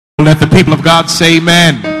Let the people of God say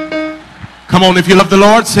amen. Come on, if you love the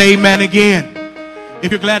Lord, say amen again.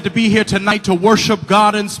 If you're glad to be here tonight to worship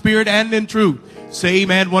God in spirit and in truth, say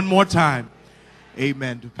amen one more time.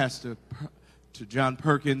 Amen. To John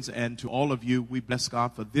Perkins and to all of you, we bless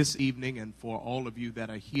God for this evening and for all of you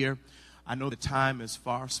that are here. I know the time is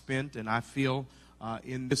far spent, and I feel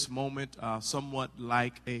in this moment somewhat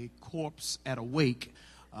like a corpse at a wake.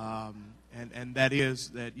 And that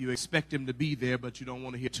is that you expect him to be there, but you don't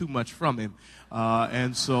want to hear too much from him.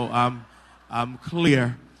 And so I'm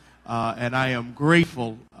clear, and I am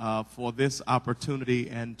grateful for this opportunity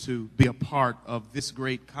and to be a part of this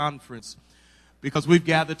great conference, because we've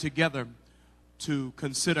gathered together to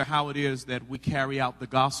consider how it is that we carry out the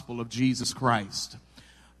gospel of Jesus Christ.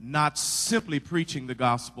 Not simply preaching the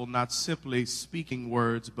gospel, not simply speaking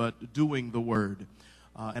words, but doing the word.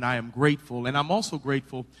 And I am grateful. And I'm also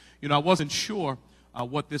grateful, I wasn't sure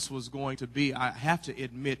what this was going to be. I have to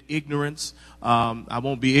admit ignorance. I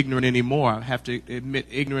won't be ignorant anymore. I have to admit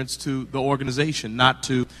ignorance to the organization, not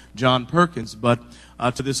to John Perkins, but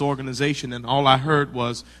to this organization. And all I heard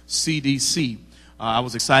was CDC. I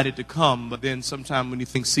was excited to come, but then sometime when you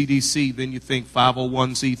think CDC, then you think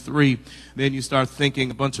 501c3. Then you start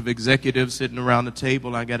thinking a bunch of executives sitting around the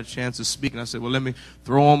table. I got a chance to speak, and I said, well, let me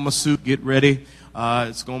throw on my suit, get ready.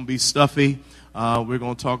 It's going to be stuffy. We're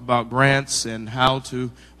going to talk about grants and how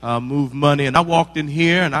to move money. And I walked in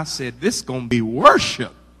here, and I said, this is going to be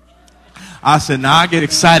worship. I said, now I get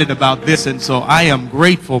excited about this, and so I am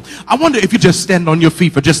grateful. I wonder if you just stand on your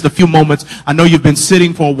feet for just a few moments. I know you've been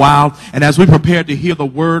sitting for a while, and as we prepare to hear the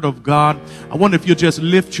word of God, I wonder if you just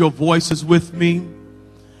lift your voices with me.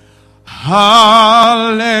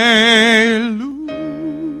 Hallelujah.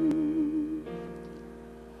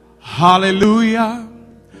 Hallelujah.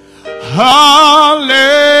 Hallelujah.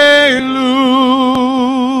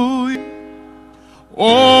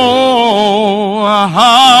 Oh,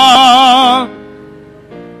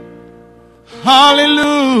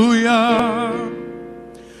 hallelujah.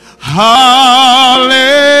 Hallelujah.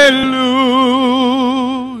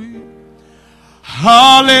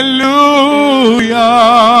 Hallelujah.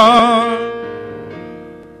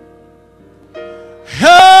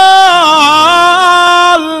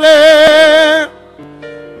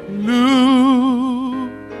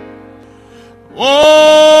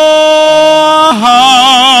 Oh,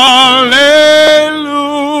 hallelujah.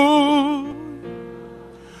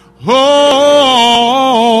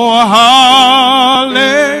 Oh,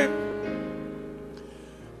 hallelujah.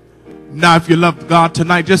 Now, if you love God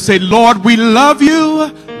tonight, just say, Lord, we love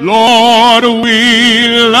you. Lord, we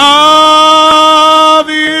love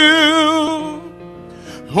you.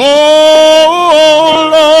 Oh,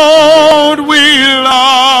 Lord, we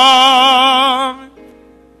love you.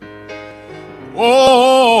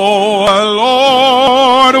 Oh,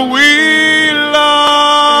 Lord, we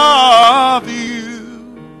love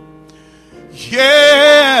you.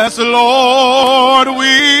 Yes, Lord,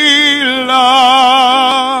 we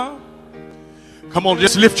love. Come on,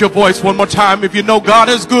 just lift your voice one more time if you know God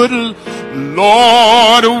is good.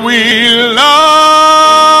 Lord, we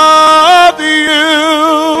love you.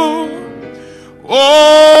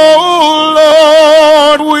 Oh,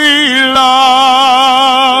 Lord, we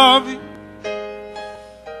love you.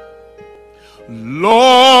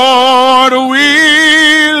 Lord, we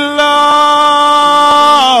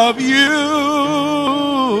love you.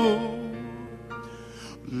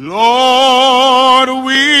 Lord,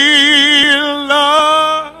 we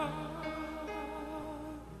love.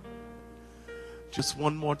 Just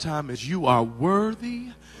one more time, as you are worthy.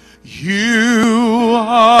 You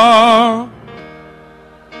are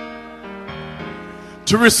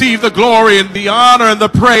to receive the glory and the honor and the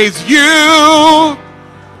praise. You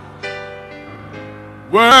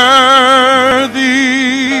worthy.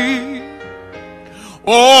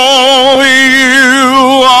 Oh,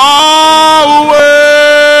 you are worthy.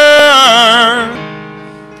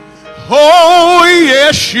 Oh,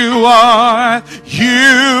 yes, you are.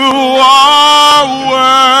 You are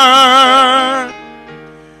worthy.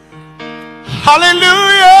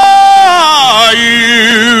 Hallelujah.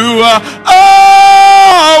 You are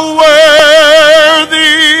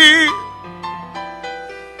worthy.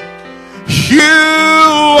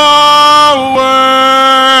 You are worthy.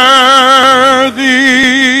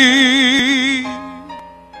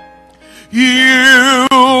 You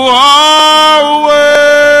are worthy.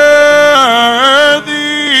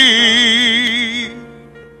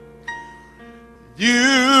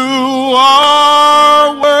 You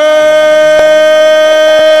are worthy.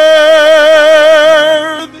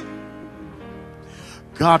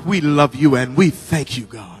 God, we love you and we thank you,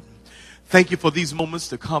 God. Thank you for these moments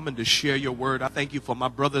to come and to share your word. I thank you for my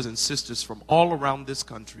brothers and sisters from all around this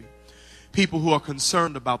country, people who are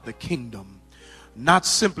concerned about the kingdom, not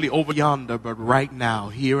simply over yonder, but right now,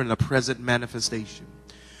 here in the present manifestation.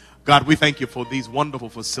 God, we thank you for these wonderful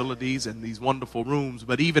facilities and these wonderful rooms,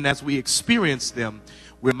 but even as we experience them,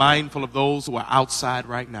 we're mindful of those who are outside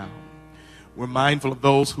right now. We're mindful of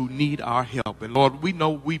those who need our help. And Lord, we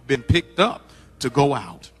know we've been picked up to go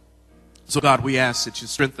out. So God, we ask that you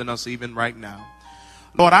strengthen us even right now.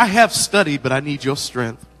 Lord, I have studied, but I need your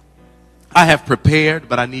strength. I have prepared,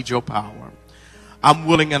 but I need your power. I'm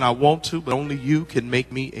willing and I want to, but only you can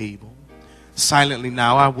make me able. Silently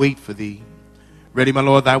now I wait for thee. Ready, my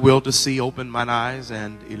Lord, thy will to see. Open mine eyes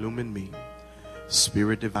and illumine me.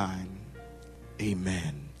 Spirit divine.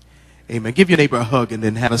 Amen. Amen. Give your neighbor a hug and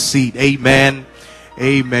then have a seat. Amen.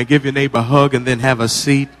 Amen. Give your neighbor a hug and then have a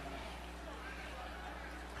seat.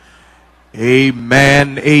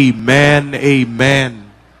 Amen. Amen.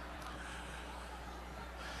 Amen.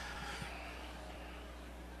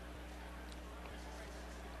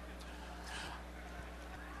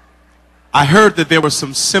 I heard that there were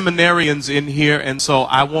some seminarians in here, and so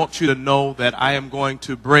I want you to know that I am going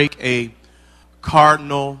to break a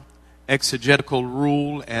cardinal exegetical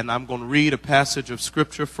rule, and I'm going to read a passage of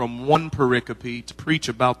scripture from one pericope to preach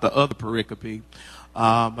about the other pericope.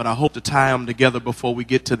 But I hope to tie them together before we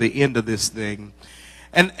get to the end of this thing.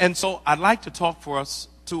 And so I'd like to talk to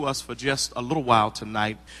us for just a little while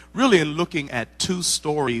tonight, really in looking at two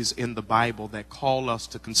stories in the Bible that call us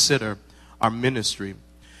to consider our ministry.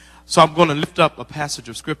 So I'm going to lift up a passage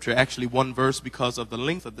of scripture, actually one verse because of the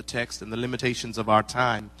length of the text and the limitations of our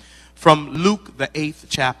time, from Luke, the 8th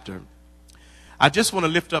chapter. I just want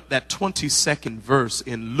to lift up that 22nd verse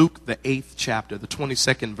in Luke, the 8th chapter, the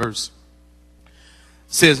 22nd verse.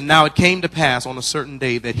 It says, now it came to pass on a certain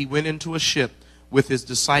day that he went into a ship with his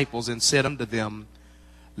disciples and said unto them,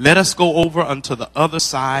 let us go over unto the other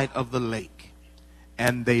side of the lake.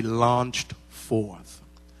 And they launched forth.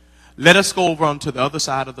 Let us go over onto the other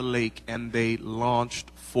side of the lake, and they launched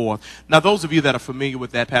forth. Now, those of you that are familiar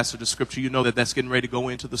with that passage of scripture, you know that that's getting ready to go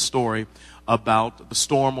into the story about the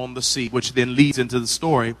storm on the sea, which then leads into the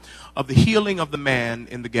story of the healing of the man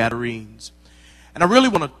in the Gadarenes. And I really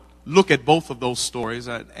want to look at both of those stories,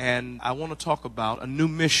 and I want to talk about a new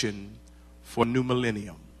mission for a new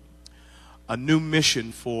millennium. A new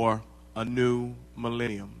mission for a new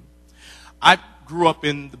millennium. I grew up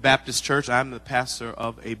in the Baptist church. I'm the pastor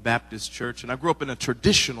of a Baptist church, and I grew up in a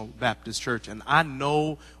traditional Baptist church, and I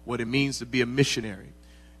know what it means to be a missionary.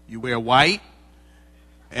 You wear white,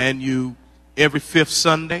 and every fifth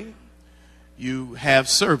Sunday, you have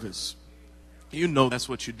service. You know that's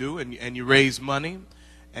what you do, and you raise money,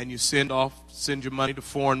 and you send your money to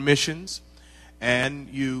foreign missions, and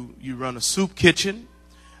you run a soup kitchen,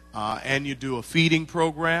 and you do a feeding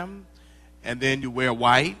program, and then you wear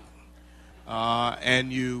white.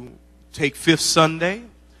 And you take Fifth Sunday,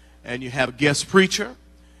 and you have a guest preacher,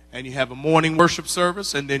 and you have a morning worship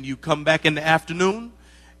service, and then you come back in the afternoon,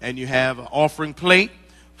 and you have an offering plate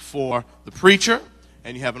for the preacher,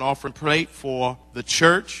 and you have an offering plate for the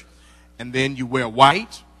church, and then you wear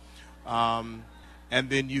white, and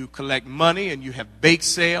then you collect money, and you have bake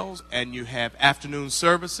sales, and you have afternoon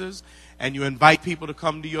services, and you invite people to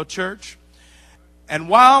come to your church. And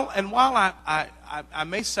while I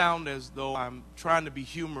may sound as though I'm trying to be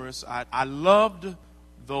humorous, I loved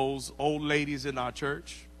those old ladies in our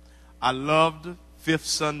church. I loved Fifth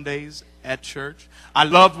Sundays at church. I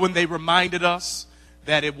loved when they reminded us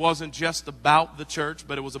that it wasn't just about the church,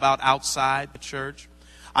 but it was about outside the church.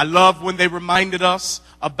 I loved when they reminded us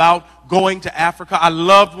about going to Africa. I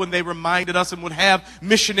loved when they reminded us and would have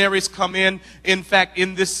missionaries come in. In fact,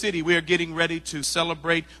 in this city, we are getting ready to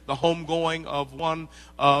celebrate the homegoing of one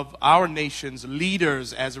of our nation's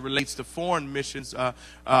leaders as it relates to foreign missions,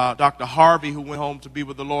 Dr. Harvey, who went home to be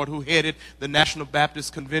with the Lord, who headed the National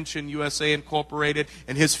Baptist Convention, USA Incorporated,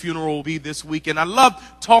 and his funeral will be this weekend. I love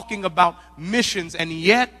talking about missions, and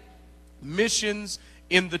yet missions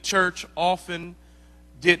in the church often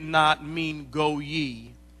did not mean go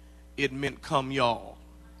ye, it meant come y'all.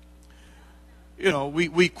 You know,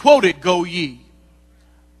 we quoted go ye,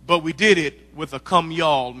 but we did it with a come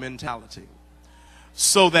y'all mentality.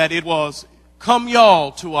 So that it was come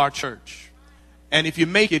y'all to our church, and if you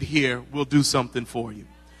make it here, we'll do something for you.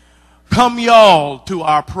 Come y'all to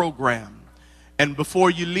our program, and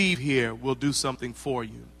before you leave here, we'll do something for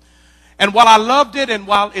you. And while I loved it and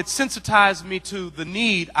while it sensitized me to the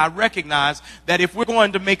need, I recognize that if we're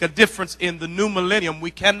going to make a difference in the new millennium,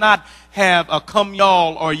 we cannot have a come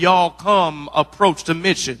y'all or y'all come approach to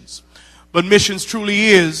missions. But missions truly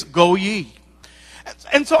is go ye.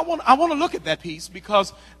 And so I want to look at that piece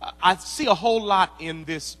because I see a whole lot in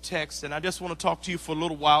this text, and I just want to talk to you for a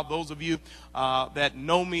little while. Those of you that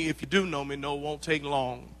know me, if you do know me, know it won't take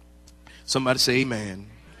long. Somebody say amen.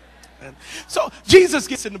 And so Jesus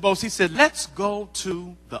gets in the boat. He said, let's go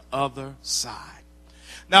to the other side.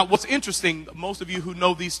 Now, what's interesting, most of you who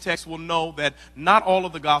know these texts will know that not all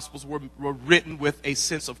of the Gospels were written with a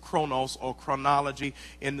sense of chronos or chronology,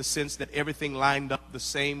 in the sense that everything lined up the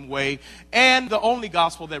same way. And the only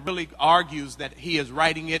Gospel that really argues that he is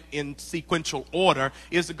writing it in sequential order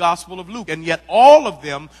is the Gospel of Luke. And yet all of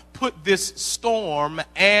them put this storm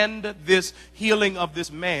and this healing of this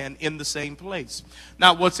man in the same place.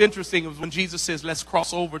 Now, what's interesting is when Jesus says, let's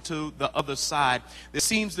cross over to the other side, there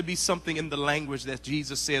seems to be something in the language that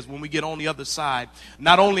Jesus says when we get on the other side.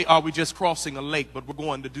 Not only are we just crossing a lake, but we're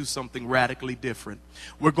going to do something radically different.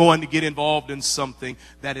 We're going to get involved in something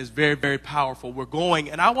that is very, very powerful. We're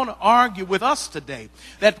going, and I want to argue with us today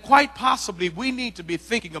that quite possibly we need to be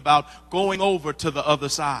thinking about going over to the other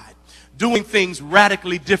side, doing things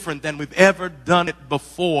radically different than we've ever done it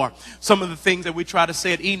before. Some of the things that we try to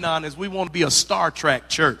say at Enon is we want to be a Star Trek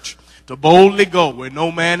church, to boldly go where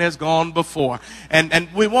no man has gone before. And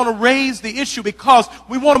we want to raise the issue because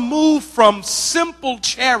we want to move from simple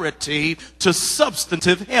charity to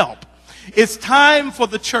substantive help. It's time for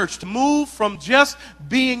the church to move from just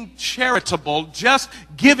being charitable, just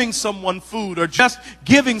giving someone food or just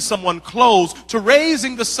giving someone clothes, to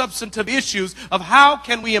raising the substantive issues of how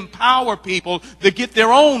can we empower people to get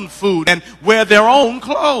their own food and wear their own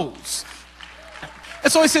clothes.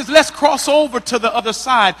 And so he says, let's cross over to the other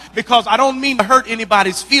side, because I don't mean to hurt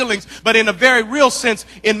anybody's feelings, but in a very real sense,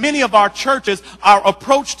 in many of our churches, our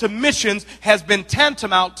approach to missions has been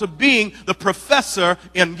tantamount to being the professor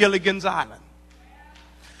in Gilligan's Island.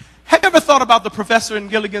 Have you ever thought about the professor in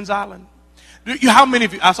Gilligan's Island? How many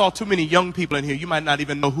of you, I saw too many young people in here, you might not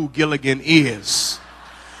even know who Gilligan is.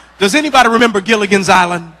 Does anybody remember Gilligan's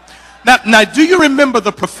Island? Now, do you remember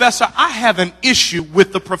the professor? I have an issue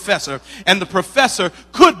with the professor. And the professor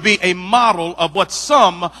could be a model of what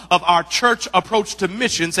some of our church approach to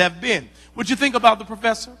missions have been. What'd you think about the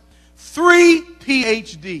professor? 3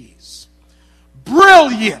 PhDs.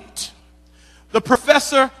 Brilliant. The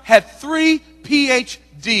professor had 3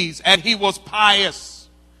 PhDs and he was pious.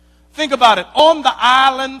 Think about it. On the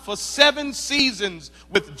island for 7 seasons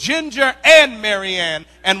with Ginger and Marianne,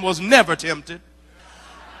 and was never tempted.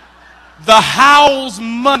 The Howells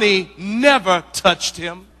money never touched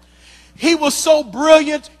him. He was so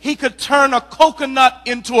brilliant, he could turn a coconut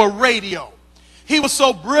into a radio. He was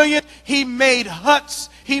so brilliant, he made huts,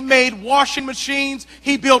 he made washing machines,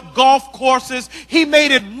 he built golf courses. He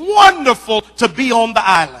made it wonderful to be on the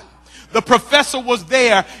island. The professor was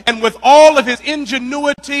there, and with all of his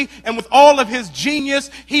ingenuity and with all of his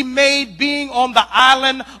genius, he made being on the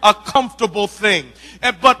island a comfortable thing.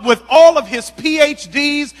 But with all of his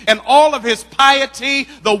PhDs and all of his piety,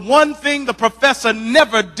 the one thing the professor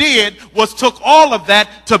never did was took all of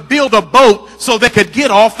that to build a boat so they could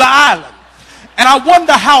get off the island. And I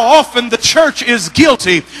wonder how often the church is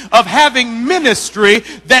guilty of having ministry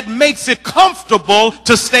that makes it comfortable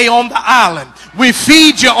to stay on the island. We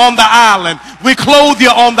feed you on the island. We clothe you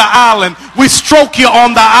on the island. We stroke you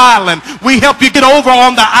on the island. We help you get over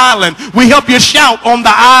on the island. We help you shout on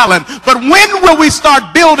the island. But when will we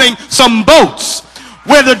start building some boats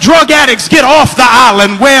where the drug addicts get off the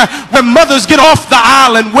island, where mothers get off the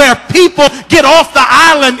island, where people get off the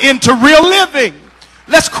island into real living?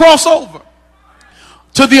 Let's cross over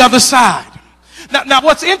to the other side. Now,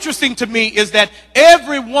 what's interesting to me is that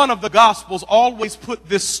every one of the Gospels always put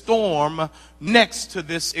this storm next to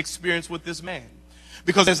this experience with this man.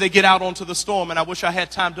 Because as they get out onto the storm, and I wish I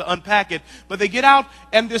had time to unpack it, but they get out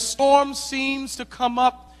and this storm seems to come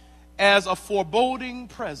up as a foreboding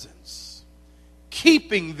presence,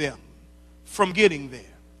 keeping them from getting there,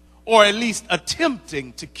 or at least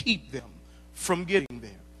attempting to keep them from getting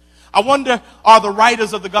there. I wonder, are the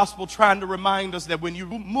writers of the gospel trying to remind us that when you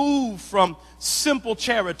move from simple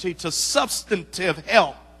charity to substantive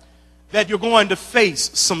help, that you're going to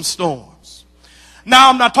face some storms? Now,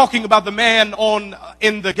 I'm not talking about the man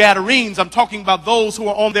in the Gadarenes. I'm talking about those who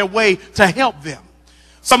are on their way to help them.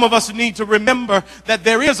 Some of us need to remember that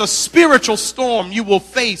there is a spiritual storm you will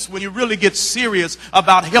face when you really get serious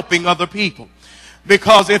about helping other people.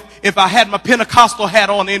 Because if I had my Pentecostal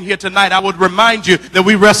hat on in here tonight, I would remind you that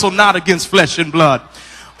we wrestle not against flesh and blood,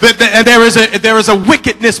 And there is a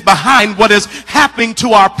wickedness behind what is happening to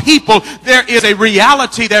our people. There is a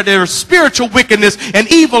reality that there is spiritual wickedness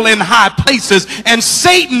and evil in high places. And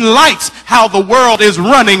Satan likes how the world is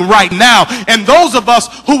running right now. And those of us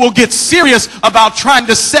who will get serious about trying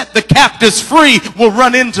to set the captives free will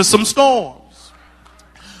run into some storms.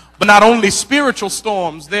 But not only spiritual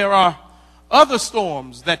storms, there are other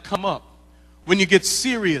storms that come up when you get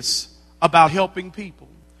serious about helping people.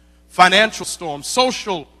 Financial storms,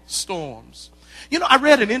 social storms. You know, I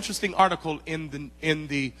read an interesting article in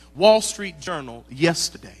the Wall Street Journal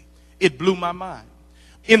yesterday. It blew my mind.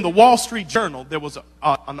 In the Wall Street Journal, there was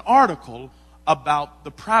an article about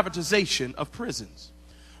the privatization of prisons.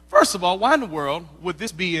 First of all, why in the world would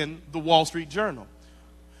this be in the Wall Street Journal?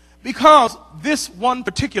 Because this one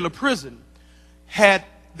particular prison had,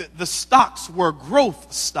 the stocks were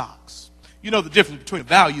growth stocks. You know the difference between a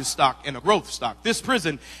value stock and a growth stock. This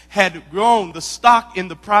prison had grown, the stock in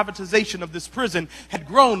the privatization of this prison had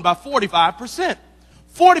grown by 45%.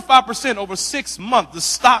 45% over 6 months, the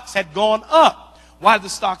stocks had gone up. Why did the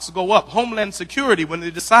stocks go up? Homeland Security, when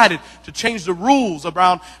they decided to change the rules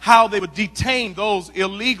around how they would detain those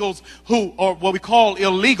illegals who, or what we call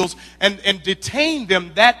illegals, and detain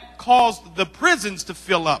them, that caused the prisons to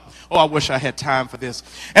fill up. Oh, I wish I had time for this.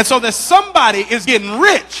 And so that somebody is getting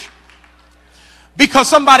rich because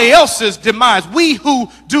somebody else's demise. We who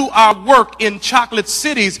do our work in chocolate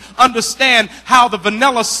cities understand how the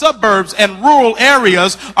vanilla suburbs and rural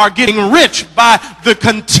areas are getting rich by the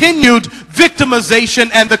continued victimization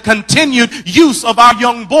and the continued use of our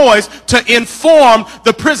young boys to inform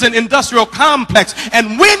the prison industrial complex.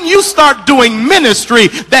 And when you start doing ministry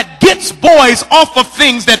that gets boys off of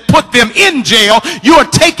things that put them in jail, you are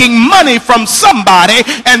taking money from somebody,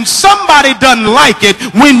 and somebody doesn't like it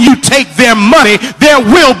when you take their money. There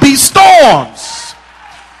will be storms.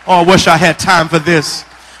 Oh, I wish I had time for this.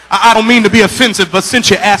 I don't mean to be offensive, but since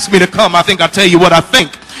you asked me to come, I think I'll tell you what I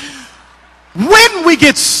think. When we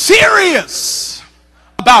get serious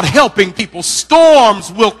about helping people,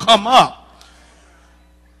 storms will come up.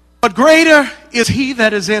 But greater is he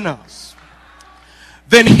that is in us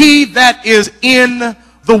than he that is in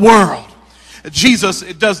the world. Jesus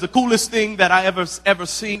does the coolest thing that I ever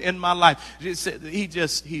seen in my life.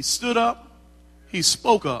 He stood up, he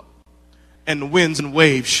spoke up, and the winds and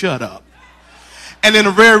waves shut up. And in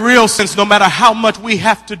a very real sense, no matter how much we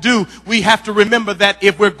have to do, we have to remember that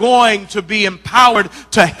if we're going to be empowered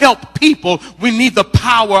to help people, we need the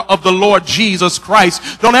power of the Lord Jesus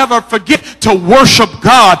Christ. Don't ever forget to worship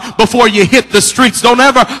God before you hit the streets. Don't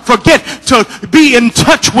ever forget to be in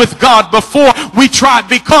touch with God before we try,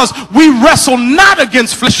 because we wrestle not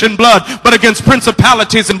against flesh and blood, but against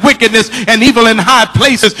principalities and wickedness and evil in high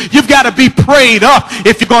places. You've got to be prayed up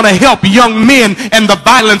if you're going to help young men and the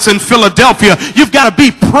violence in Philadelphia. You've got to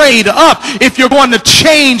be prayed up if you're going to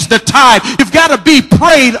change the tide. You've got to be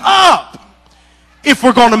prayed up if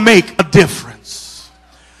we're going to make a difference.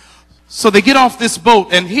 So they get off this boat,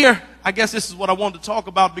 and here, I guess this is what I want to talk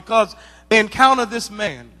about, because they encounter this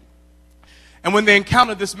man. And when they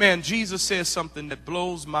encounter this man, Jesus says something that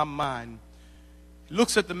blows my mind. He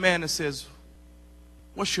looks at the man and says,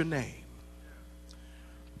 "What's your name?"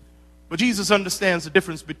 But Jesus understands the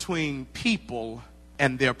difference between people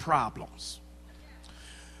and their problems.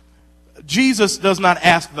 Jesus does not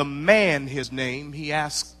ask the man his name. He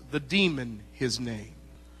asks the demon his name.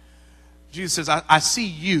 Jesus says, I see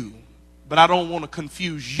you, but I don't want to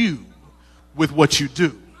confuse you with what you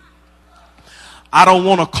do. I don't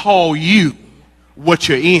want to call you what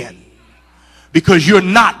you're in, because you're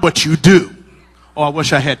not what you do. Oh, I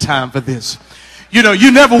wish I had time for this. You know,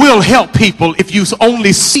 you never will help people if you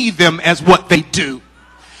only see them as what they do.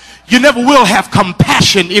 You never will have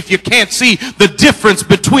compassion if you can't see the difference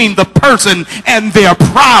between the person and their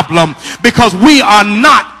problem, because we are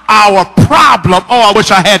not our problem. Oh, I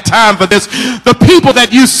wish I had time for this. The people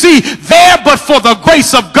that you see there, but for the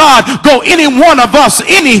grace of God, go any one of us,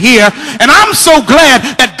 any here. And I'm so glad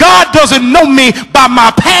that God doesn't know me by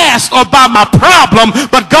my past or by my problem,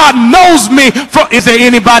 but God knows me. Is there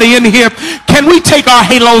anybody in here? Can we take our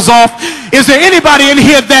halos off? Is there anybody in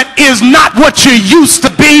here that is not what you used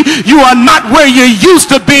to be? You are not where you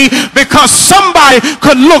used to be, because somebody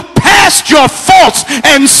could look past your faults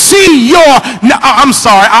and see your... I'm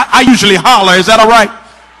sorry, I usually holler. Is that all right?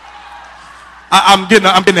 I'm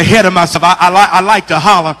getting ahead of myself. I like to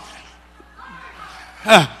holler.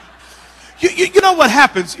 You know what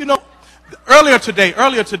happens? You know, Earlier today,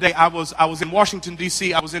 I was in Washington,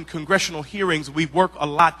 D.C. I was in congressional hearings. We work a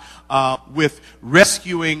lot with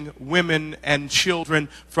rescuing women and children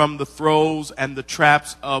from the throes and the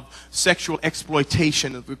traps of sexual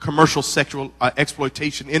exploitation, the commercial sexual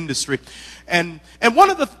exploitation industry. And one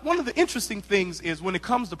of the interesting things is when it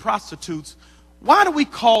comes to prostitutes, why do we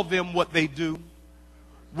call them what they do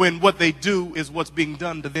when what they do is what's being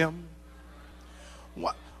done to them?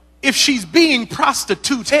 If she's being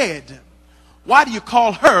prostituted, why do you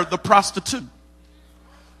call her the prostitute?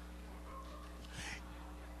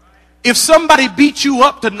 If somebody beat you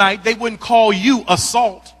up tonight, they wouldn't call you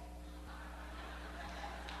assault.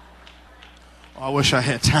 Oh, I wish I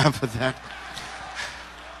had time for that.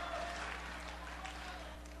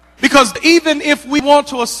 Because even if we want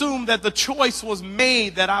to assume that the choice was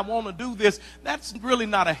made that I want to do this, that's really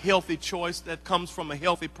not a healthy choice that comes from a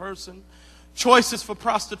healthy person. Choices for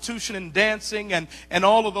prostitution and dancing and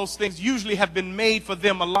all of those things usually have been made for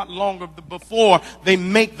them a lot longer before they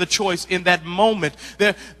make the choice in that moment.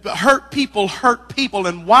 Hurt people,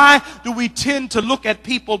 and why do we tend to look at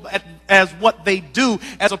people as what they do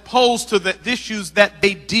as opposed to the issues that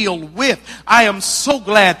they deal with? I am so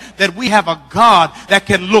glad that we have a God that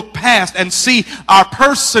can look past and see our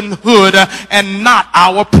personhood and not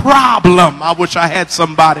our problem. I wish I had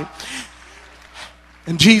somebody.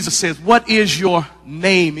 And Jesus says, what is your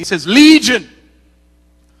name? He says, Legion.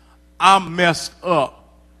 I'm messed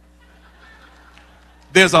up.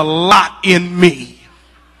 There's a lot in me.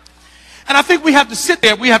 And I think we have to sit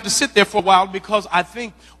there. We have to sit there for a while, because I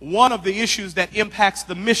think one of the issues that impacts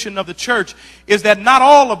the mission of the church is that not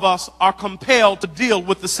all of us are compelled to deal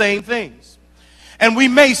with the same things. And we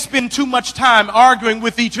may spend too much time arguing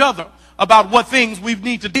with each other about what things we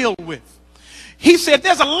need to deal with. He said,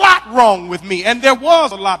 there's a lot wrong with me. And there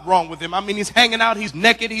was a lot wrong with him. I mean, he's hanging out, he's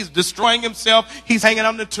naked, he's destroying himself, he's hanging out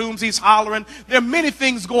in the tombs, he's hollering. There are many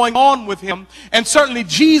things going on with him. And certainly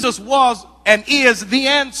Jesus was and is the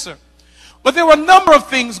answer. But there were a number of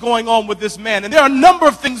things going on with this man, and there are a number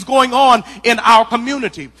of things going on in our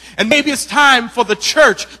community. And maybe it's time for the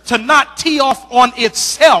church to not tee off on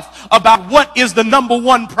itself about what is the number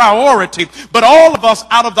one priority, but all of us,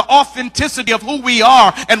 out of the authenticity of who we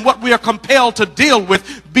are and what we are compelled to deal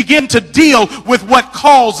with, begin to deal with what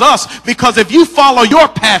calls us. Because if you follow your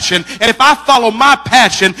passion and if I follow my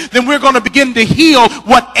passion, then we're going to begin to heal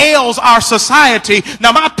what ails our society.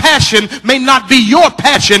 Now, my passion may not be your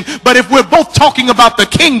passion, but if we're both talking about the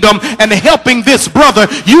kingdom and helping this brother,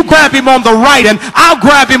 you grab him on the right and I'll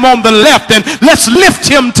grab him on the left, and let's lift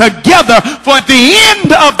him together. For at the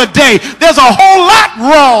end of the day, there's a whole lot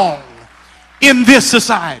wrong in this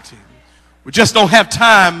society. We just don't have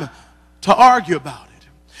time to argue about it.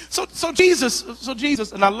 So Jesus,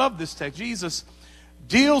 and I love this text, Jesus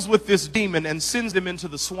deals with this demon and sends them into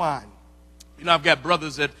the swine. You know, I've got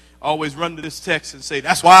brothers that always run to this text and say,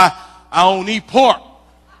 that's why I don't eat pork.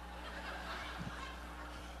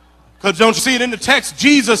 Because don't you see it in the text?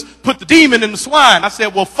 Jesus put the demon in the swine. I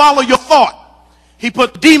said, well, follow your thought. He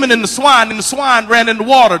put the demon in the swine, and the swine ran in the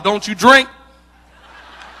water. Don't you drink?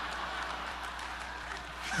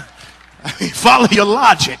 I mean, follow your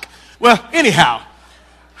logic. Well, anyhow,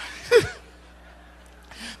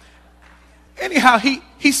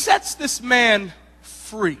 he sets this man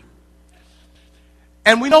free.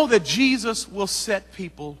 And we know that Jesus will set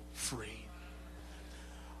people free.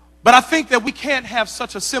 But I think that we can't have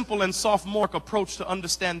such a simple and sophomoric approach to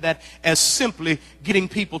understand that as simply getting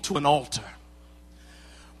people to an altar.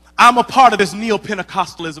 I'm a part of this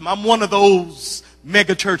neo-Pentecostalism. I'm one of those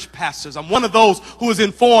mega church pastors. I'm one of those who is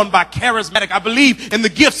informed by charismatic. I believe in the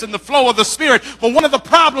gifts and the flow of the Spirit. But one of the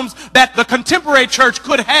problems that the contemporary church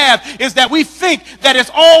could have is that we think that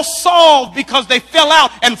it's all solved because they fell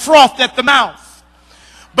out and frothed at the mouth.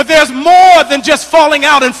 But there's more than just falling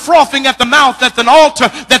out and frothing at the mouth. That's an altar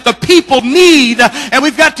that the people need, and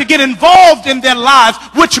we've got to get involved in their lives,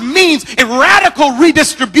 which means a radical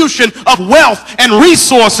redistribution of wealth and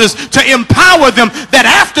resources to empower them, that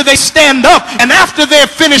after they stand up and after they're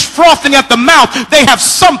finished frothing at the mouth, they have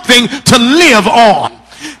something to live on.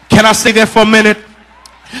 Can I stay there for a minute?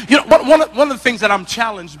 You know, one of the things that I'm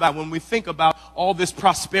challenged by when we think about all this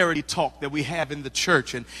prosperity talk that we have in the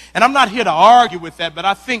church, and I'm not here to argue with that, but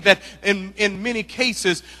I think that in many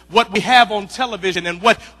cases what we have on television and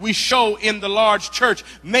what we show in the large church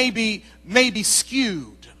may be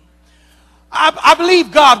skewed. I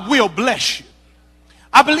believe God will bless you.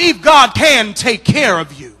 I believe God can take care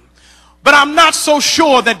of you. But I'm not so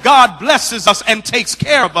sure that God blesses us and takes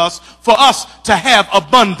care of us for us to have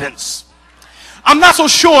abundance. I'm not so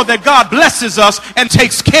sure that God blesses us and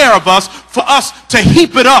takes care of us for us to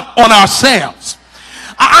heap it up on ourselves.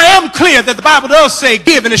 I am clear that the Bible does say,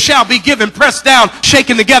 give and it shall be given, pressed down,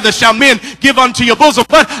 shaken together, shall men give unto your bosom.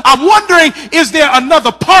 But I'm wondering, is there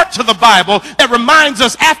another part to the Bible that reminds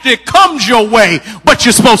us after it comes your way, what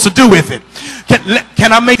you're supposed to do with it?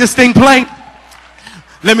 Can I make this thing plain?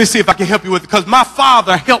 Let me see if I can help you with it, because my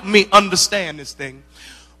father helped me understand this thing.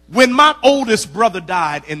 When my oldest brother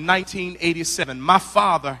died in 1987, my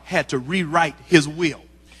father had to rewrite his will.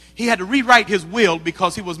 He had to rewrite his will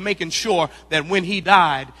because he was making sure that when he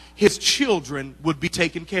died, his children would be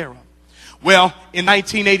taken care of. Well, in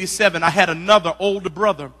 1987, I had another older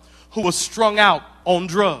brother who was strung out on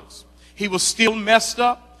drugs. He was still messed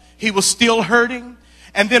up. He was still hurting.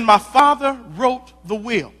 And then my father wrote the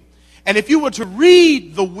will. And if you were to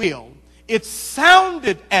read the will, it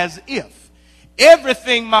sounded as if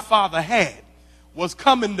everything my father had was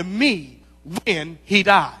coming to me when he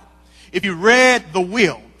died. If you read the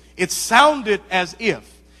will, it sounded as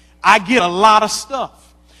if I get a lot of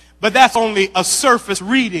stuff. But that's only a surface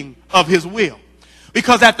reading of his will.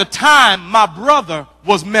 Because at the time, my brother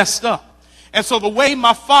was messed up. And so the way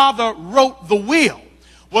my father wrote the will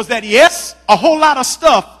was that, yes, a whole lot of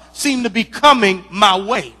stuff seemed to be coming my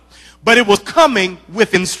way. But it was coming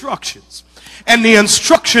with instructions. And the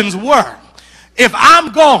instructions were, if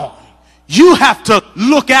I'm gone, you have to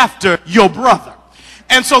look after your brother.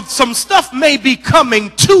 And so some stuff may be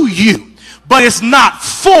coming to you, but it's not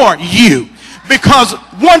for you. Because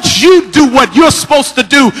once you do what you're supposed to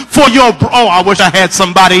do for your, oh, I wish I had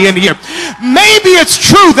somebody in here. Maybe it's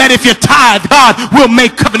true that if you tithe, God will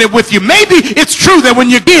make covenant with you. Maybe it's true that when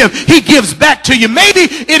you give, he gives back to you. Maybe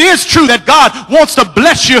it is true that God wants to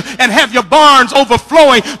bless you and have your barns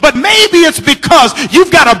overflowing. But maybe it's because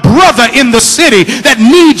you've got a brother in the city that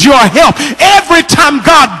needs your help. Every time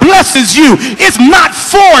God blesses you, it's not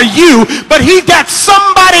for you, but he got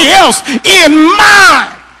somebody else in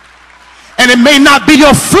mind. And it may not be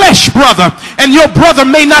your flesh brother, and your brother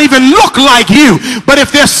may not even look like you. But if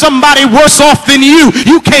there's somebody worse off than you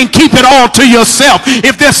can't keep it all to yourself.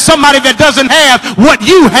 If there's somebody that doesn't have what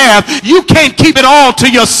you have, you can't keep it all to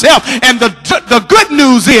yourself. And the good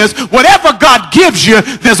news is, whatever God gives you,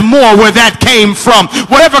 there's more where that came from.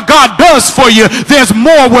 Whatever God does for you, there's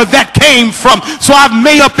more where that came from. So I've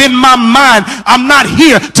made up in my mind, I'm not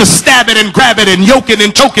here to stab it and grab it and yoke it and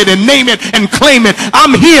choke it and name it and claim it.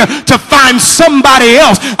 I'm here to find somebody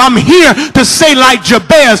else. I'm here to say like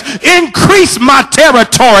Jabez, increase my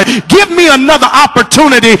territory. Give me another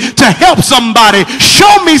opportunity to help somebody.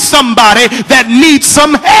 Show me somebody that needs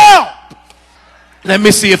some help. Let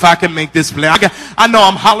me see if I can make this play. I know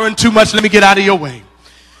I'm hollering too much. Let me get out of your way.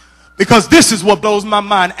 Because this is what blows my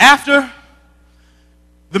mind. After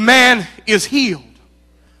the man is healed,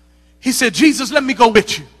 he said, Jesus, let me go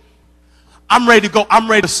with you. I'm ready to go. I'm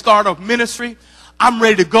ready to start a ministry. I'm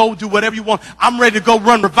ready to go do whatever you want. I'm ready to go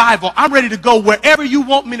run revival. I'm ready to go wherever you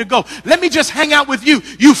want me to go. Let me just hang out with you.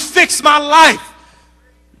 You fix my life.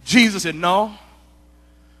 Jesus said, no,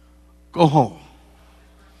 go home.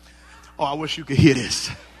 Oh, I wish you could hear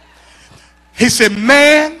this. He said,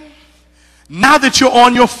 man, now that you're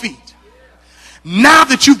on your feet, now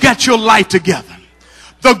that you've got your life together,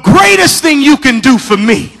 the greatest thing you can do for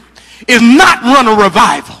me is not run a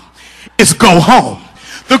revival. It's go home.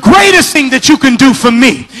 The greatest thing that you can do for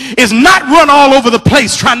me is not run all over the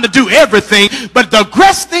place trying to do everything, but the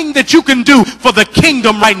best thing that you can do for the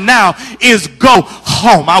kingdom right now is go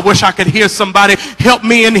home. I wish I could hear somebody help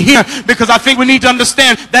me in here, because I think we need to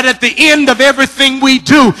understand that at the end of everything we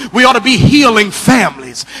do, we ought to be healing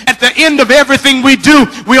families. At the end of everything we do,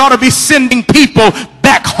 we ought to be sending people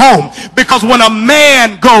back home, because when a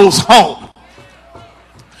man goes home,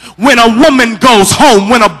 when a woman goes home,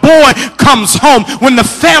 when a boy comes home, when the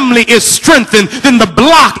family is strengthened, then the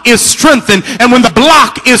block is strengthened. And when the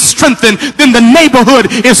block is strengthened, then the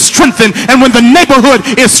neighborhood is strengthened. And when the neighborhood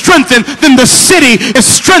is strengthened, then the city is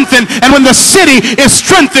strengthened. And when the city is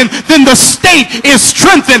strengthened, then the state is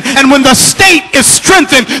strengthened. And when the state is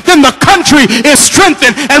strengthened, then the country is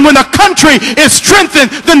strengthened. And when the country is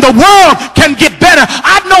strengthened, then the world can get better.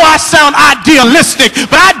 I know I sound idealistic,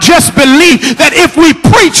 but I just believe that if we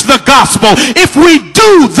preach the gospel, if we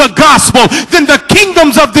do the gospel, then the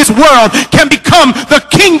kingdoms of this world can become the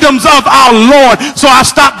kingdoms of our Lord. So I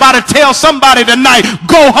stopped by to tell somebody tonight,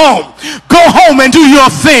 go home. Go home and do your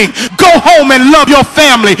thing. Go home and love your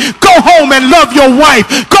family. Go home and love your wife.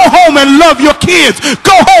 Go home and love your kids.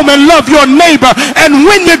 Go home and love your neighbor. And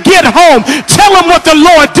when you get home, tell them what the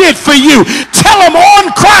Lord did for you. Tell them,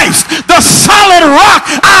 on Christ, the solid rock,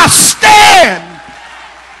 I stand.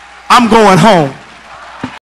 I'm going home.